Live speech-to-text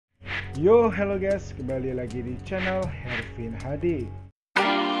Yo, hello guys, kembali lagi di channel herfinhadii.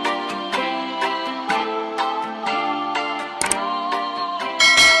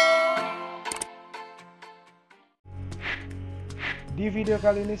 Di video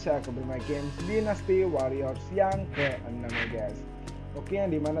kali ini saya akan bermain game Dynasty Warriors yang ke-6 ya guys. Oke,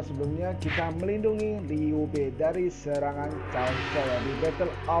 yang dimana sebelumnya kita melindungi Liu B dari serangan Cacao di Battle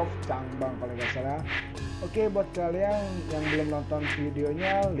of Changbang kalau nggak salah. Oke, buat kalian yang belum nonton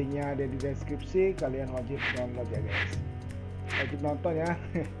videonya, linknya ada di deskripsi. Kalian wajib download ya guys. Wajib nonton ya.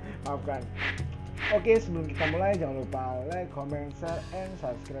 Maafkan. Oke, sebelum kita mulai jangan lupa like, comment, share, and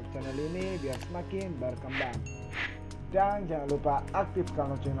subscribe channel ini biar semakin berkembang. Dan jangan lupa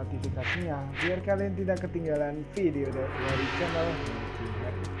aktifkan lonceng notifikasinya biar kalian tidak ketinggalan video dari channel ini.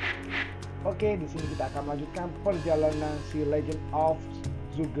 Oke, di sini kita akan melanjutkan perjalanan si Legend of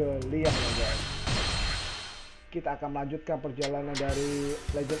Zhuge Liang ya guys. Kita akan melanjutkan perjalanan dari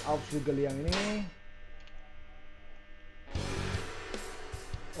Legend of Zhuge Liang ini.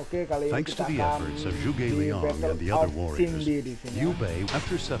 Oke, kali ini kita akan di Battle of Cindy di sini. Liu Bei,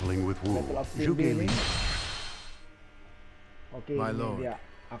 after settling with Wu, Zhuge Liang. Okay, my lord,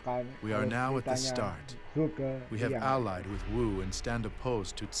 we are now at the start. We have allied with Wu and stand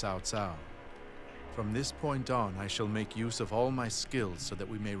opposed to Cao Cao. From this point on, I shall make use of all my skills so that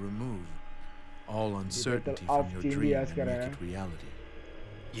we may remove all uncertainty from your dream and make it reality.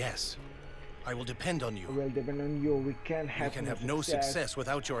 Yes, I will depend on you. We can have no success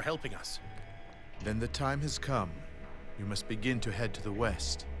without your helping us. Then the time has come. You must begin to head to the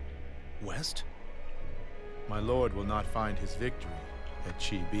west. West? My lord will not find his victory at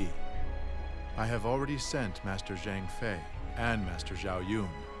Chibi. I have already sent Master Zhang Fei and Master Zhao Yun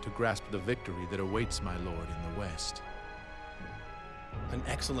to grasp the victory that awaits my lord in the west. An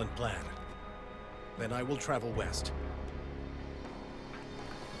excellent plan. Then I will travel west.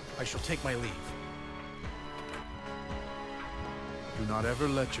 I shall take my leave. Do not ever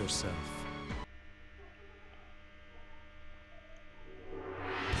let yourself.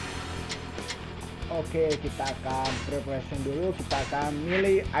 Oke, kita akan preparation dulu. Kita akan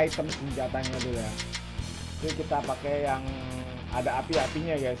milih item senjatanya dulu ya. Jadi kita pakai yang ada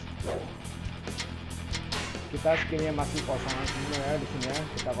api-apinya guys. Kita skinnya masih kosongan semua ya di sini ya.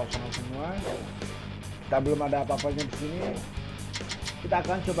 Kita kosongan semua. Kita belum ada apa-apanya di sini. Kita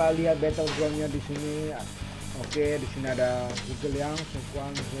akan coba lihat battlegroundnya di sini. Oke, di sini ada Zhuge Liang,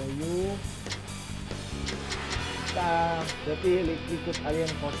 Sukuan, Zoyu. Kita berarti ikut alien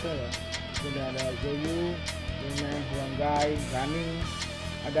force ya. Sudah ada Zoyu, Yumen, Huanggai, Ganing,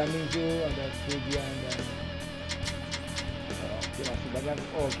 ada Miju, ada Sujian dan masih banyak.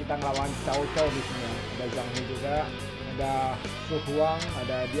 Oh, kita ngelawan Cacao di sini. Ada Zhang juga, ada Su Huang,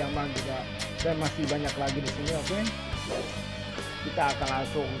 ada Diaman juga, dan masih banyak lagi di sini. Oke, kita akan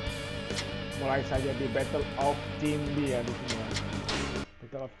langsung mulai saja di Battle of Cindy ya di sini.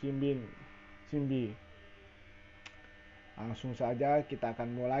 Battle of Cindy. Langsung saja kita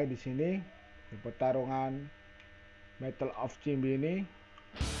akan mulai di sini di pertarungan Battle of Cindy ini.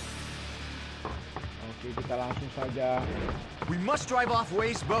 Oke, kita langsung saja. We must drive off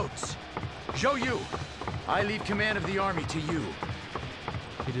Wei's boats. Zhou Yu, I leave command of the army to you.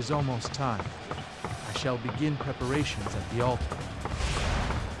 It is almost time. I shall begin preparations at the altar.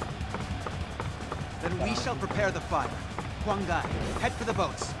 Then we shall prepare the fire. Huanggai, head for the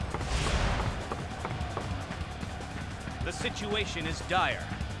boats. The situation is dire.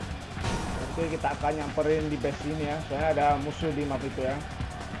 Oke, kita akan nyamperin di base ini ya. Soalnya ada musuh di map itu ya.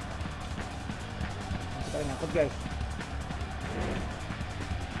 Kita nyangkut guys.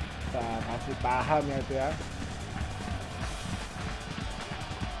 Kita kasih paham ya itu ya.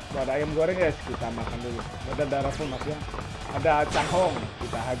 Tuh, ada ayam goreng guys, kita makan dulu. Ada darah pun mas ya. Ada cahong,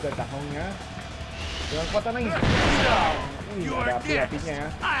 kita hajar cahongnya. Dengan kekuatan lagi. Ada api-apinya ya.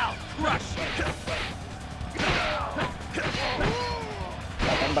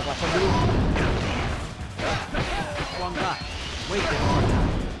 Kita tembak langsung dulu. Wait there.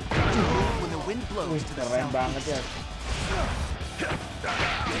 When the wind blows to the keren banget ya.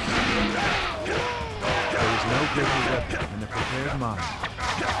 There is no greater weapon than a prepared mind.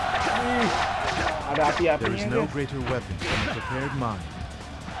 Ada api-apinya. There is no greater weapon than a prepared mind.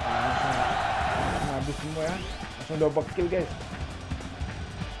 Langsung habis semua ya. Langsung double kill guys.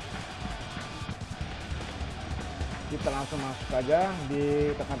 Kita langsung masuk aja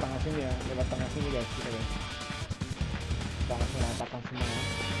di tengah-tengah sini ya, lewat tengah sini guys, kita langsung ratakan semua ya.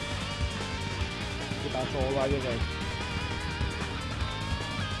 Kita solo aja guys.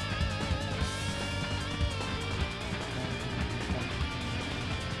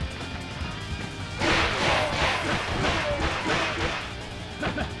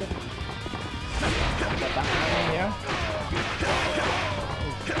 angin ya.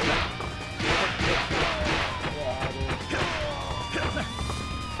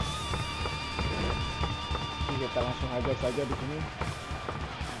 Kita langsung aja saja di sini.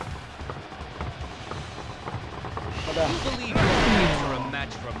 Udah.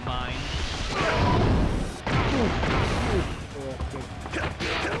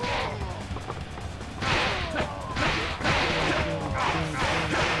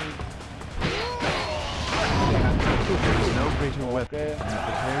 No greater weapon than a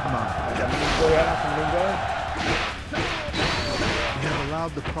prepared mind. Ada meninggal ya, langsung meninggal. We have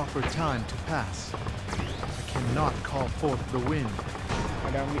allowed the proper time to pass. I cannot call forth the wind.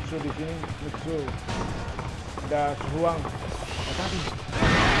 Ada Mixu di sini, Mixu. Ada Suhuang. Tadi.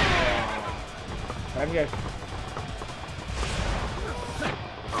 Keren guys.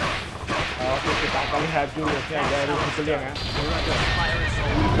 Oke, kita akan lihat dulu ya dari Zhuge Liang ya.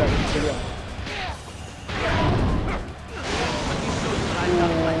 Dari Zhuge Liang.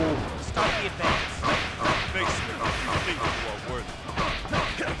 Start the advance.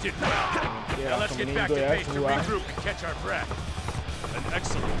 Now let's get back to base to regroup and catch our breath. An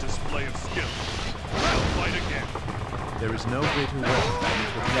excellent display of skill. We'll fight again. There is no greater weapon than a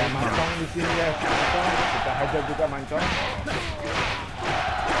prepared mind. Mancong di sini guys. Kita hajar juga Mancong.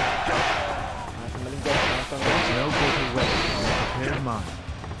 Langsung melingkar Mancong. There is no greater weapon than a prepared mind.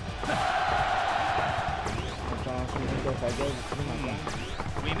 Mancong langsung melingkar saja di sini Mancong.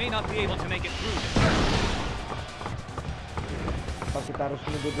 We may not be able to make it through this. Apa kita harus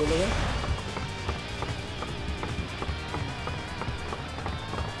menunggu dulu ya?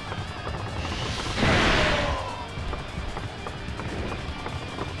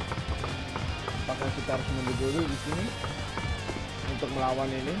 Apakah kita harus menunggu dulu di sini untuk melawan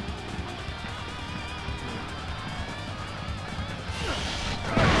ini?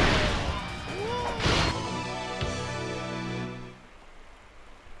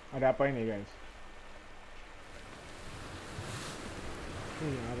 Ada apa ini guys?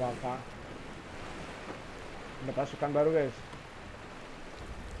 Apa-apa? Ada pasukan baru guys.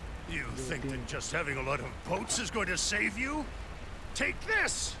 You think that just having a lot of boats is going to save you? Take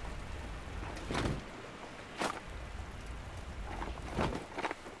this!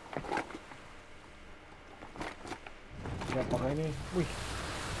 Apakah ini? Wih.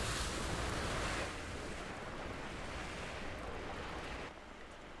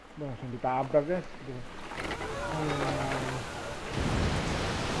 Langsung ditabrak guys.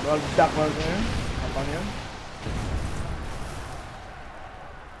 Meledak maksudnya kapalnya.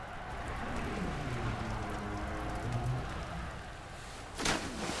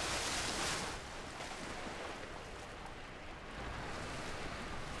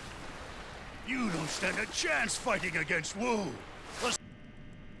 You don't stand a chance fighting against Wu.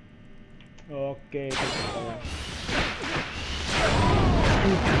 Oke,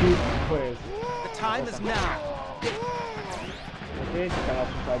 The time is now. Oke, kita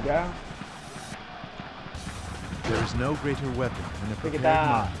langsung saja. There is no greater weapon than a prepared Kita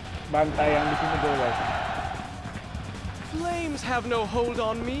mind. bantai yang di sini dulu guys. Flames have no hold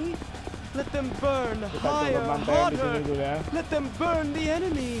on me. Let them burn Kita higher, coba bantai yang di sini harder. dulu ya. Let them burn the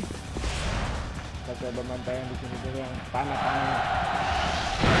enemy. Kita coba bantai yang di sini dulu yang panas-panas.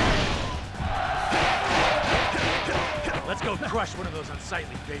 Let's go crush one of those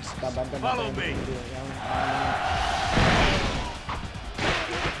unsightly bases. Kita bantai Follow yang di me. sini dulu yang panas.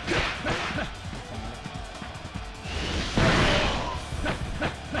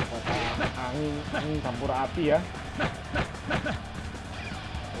 Angin campur api ya.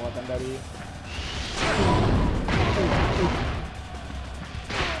 Kekuatan dari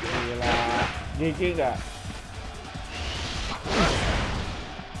gila, gigi enggak?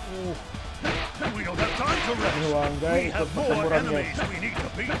 We don't have time to rest. Huangga We ikut have more pertempuran guys. enemies we need to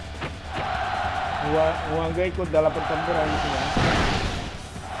beat. Huangga ikut dalam pertempuran di sini ya.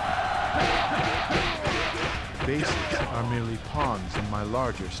 Bases are merely pawns in my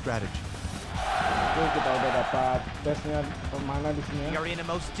larger strategy. Oke, kita udah dapat base-nya pemana di sini We ya. are in a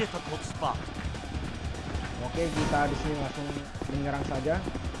most difficult spot. Oke, kita di sini langsung menyerang saja.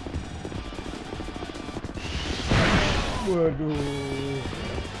 Waduh.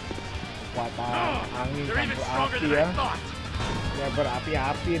 Kekuatan angin They're even campur stronger api than ya. I thought. Ya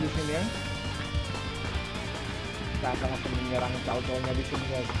berapi-api di sini ya. Kita akan langsung menyerang Cacao-nya di sini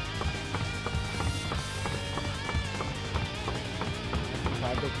guys.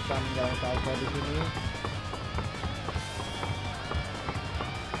 Saja kita menyerang Cacao di sini.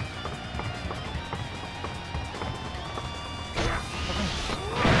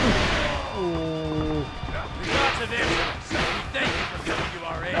 Lots of enemies. Thank you for giving you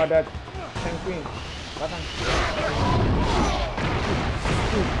our aid. Ada tank queen. Batang.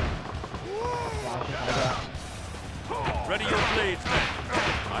 Langsung aja. Ready your blades, men.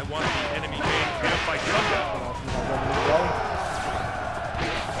 I want the enemy main camp by sundown.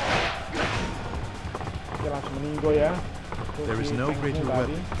 Dia langsung meninggal ya. There is no greater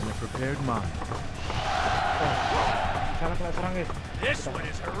weapon than a prepared mind. Di sana kena serang guys. This one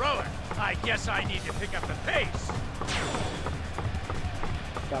is heroic. I guess I need to pick up the pace.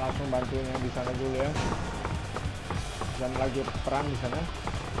 Kita langsung bantuin yang di sana dulu ya. Dan lagi perang di sana.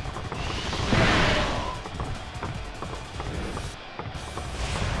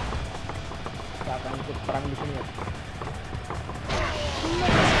 Kita akan ikut perang di sini ya.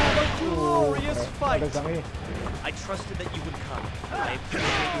 Glorious fight. I trusted that you would come. I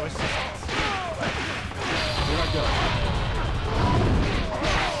appreciate your assistance.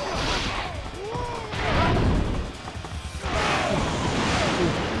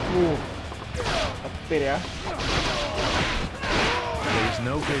 Petir ya. There is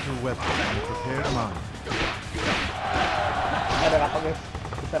no greater weapon than a prepared mind. Ada apa guys?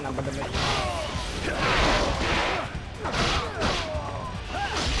 Kita nambah damage.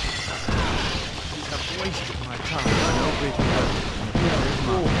 Wasted my time. No greater weapon than a prepared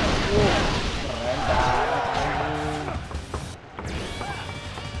mind. Keren banget ini.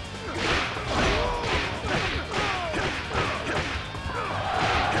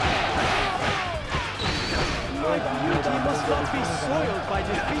 Beauty must not be soiled by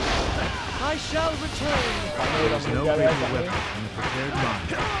defeat. I shall return. There is no greater weapon than a prepared mind.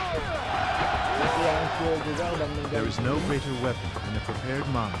 There is no greater weapon than a prepared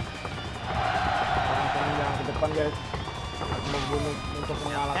mind. Yang ke depan guys, membunuh untuk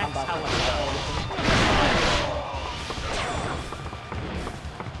mengalahkan bakal.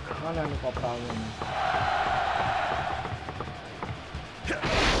 Mana nih kopralnya nih?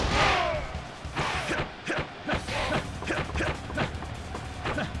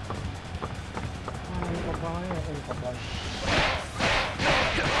 Mana nih kopralnya? Ini kopralnya.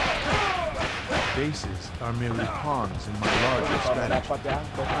 Bases are merely pawns in my larger Kita udah strategy. dapat ya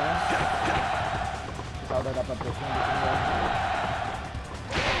bosnya. Kita udah dapat bosnya di sini.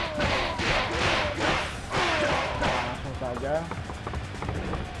 Langsung saja.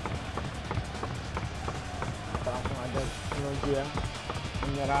 Kita langsung aja menuju ya,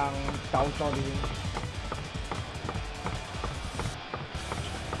 menyerang Cacao di sini.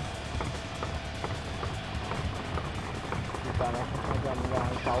 Kita langsung saja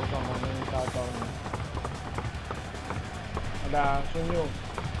menyerang Cacao. Ada Sunyu.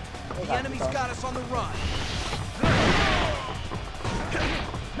 The enemy's got us on the run.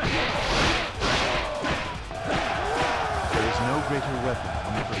 There is no greater weapon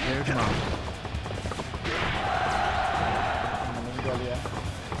than a prepared mind. Meninggal ya.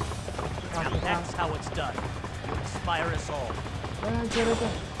 Now that's how it's done. You inspire us all. Cari itu.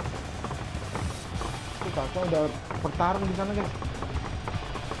 Cacao udah bertarung di sana guys.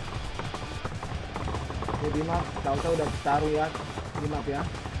 Jadi map, Cacao udah bertarung ya, di map ya.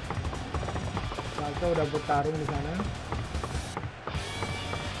 Cacao udah bertarung di sana.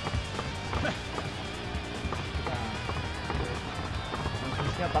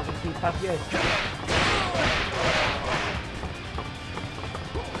 Maksudnya pakai kipas guys.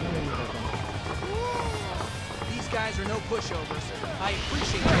 These guys are no pushovers. I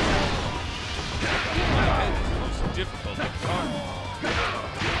appreciate your help. My head is the most difficult to target.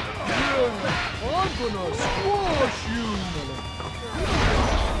 I'm gonna squash you!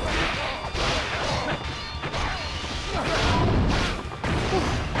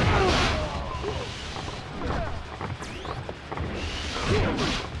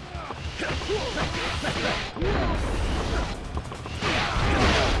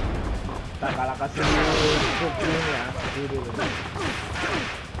 Kita kalah kasih ya.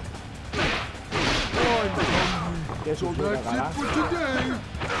 Dia sudah kalah.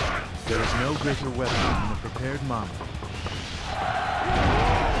 There is no greater weapon than a prepared mind.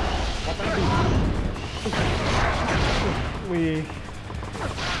 Wih.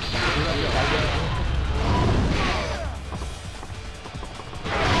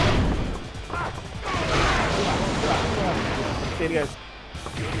 Guys.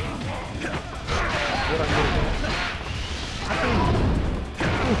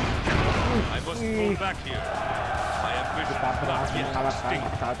 I must pull back here. My ambition Kita is not berhasil yet mengalahkan extinct.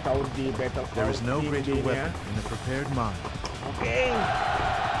 Cacao di battle. There is no greater weapon than a prepared mind. Okay.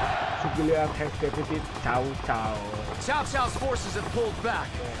 Zhuge Liang has defeated Cacao. Cao Cao's forces have pulled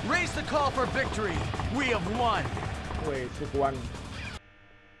back. Raise the call for victory. We have won. Wih, Sukuan.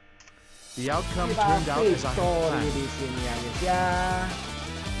 The outcome turned out as I had Victory planned. di sini ya guys ya.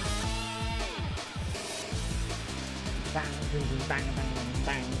 Oke,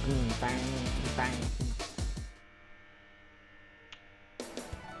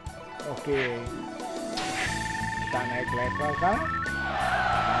 kita naik level kan?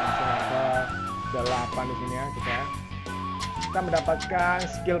 Langsung ke 8 di sini ya kita mendapatkan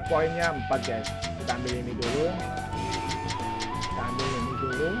skill pointnya 4 guys. Kita ambil ini dulu,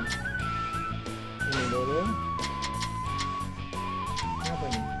 ini dulu. Apa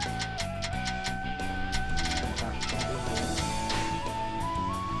ini?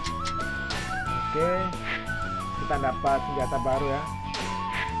 Oke, kita dapat senjata baru ya.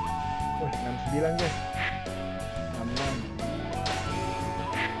 69 guys.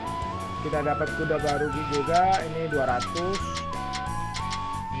 66. Kita dapat kuda baru juga, ini 200.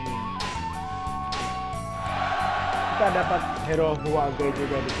 Kita dapat hero Huanggai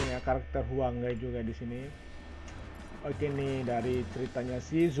juga di sini ya, karakter Huanggai juga di sini. Oke, nih dari ceritanya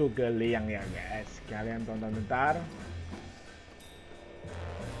si Zhuge Liang ya guys. Kalian tonton bentar.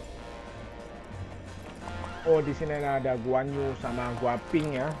 Oh, di sini ada Guan Yu sama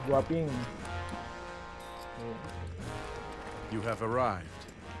Guaping ya, Guaping. You have arrived.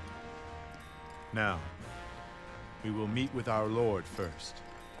 Now, we will meet with our lord first,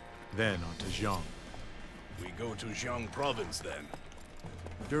 then on to Zhang. We go to Zhang province then.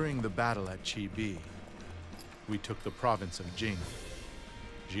 During the battle at Chibi, we took the province of Jing.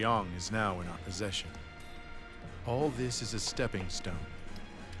 Jiang is now in our possession. All this is a stepping stone,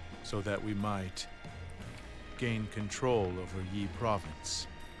 so that we might gain control over Yi province.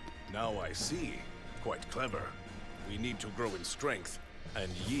 Now I see. Quite clever. We need to grow in strength, and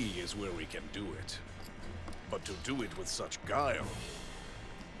Yi is where we can do it. But to do it with such guile...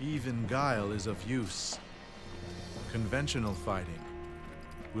 Even guile is of use. Conventional fighting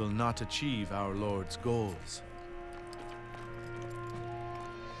will not achieve our Lord's goals.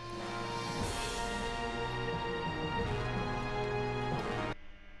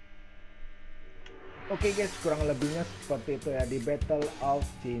 Oke guys, kurang lebihnya seperti itu ya di Battle of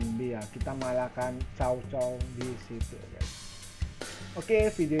Chinbi ya. Kita mengalahkan Cacao di situ guys.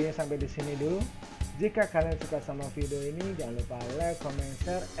 Oke, videonya sampai di sini dulu. Jika kalian suka sama video ini, jangan lupa like, comment,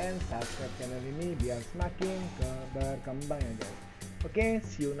 share, and subscribe channel ini biar semakin berkembang ya guys. Oke,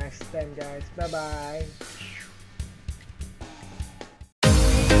 see you next time guys. Bye bye.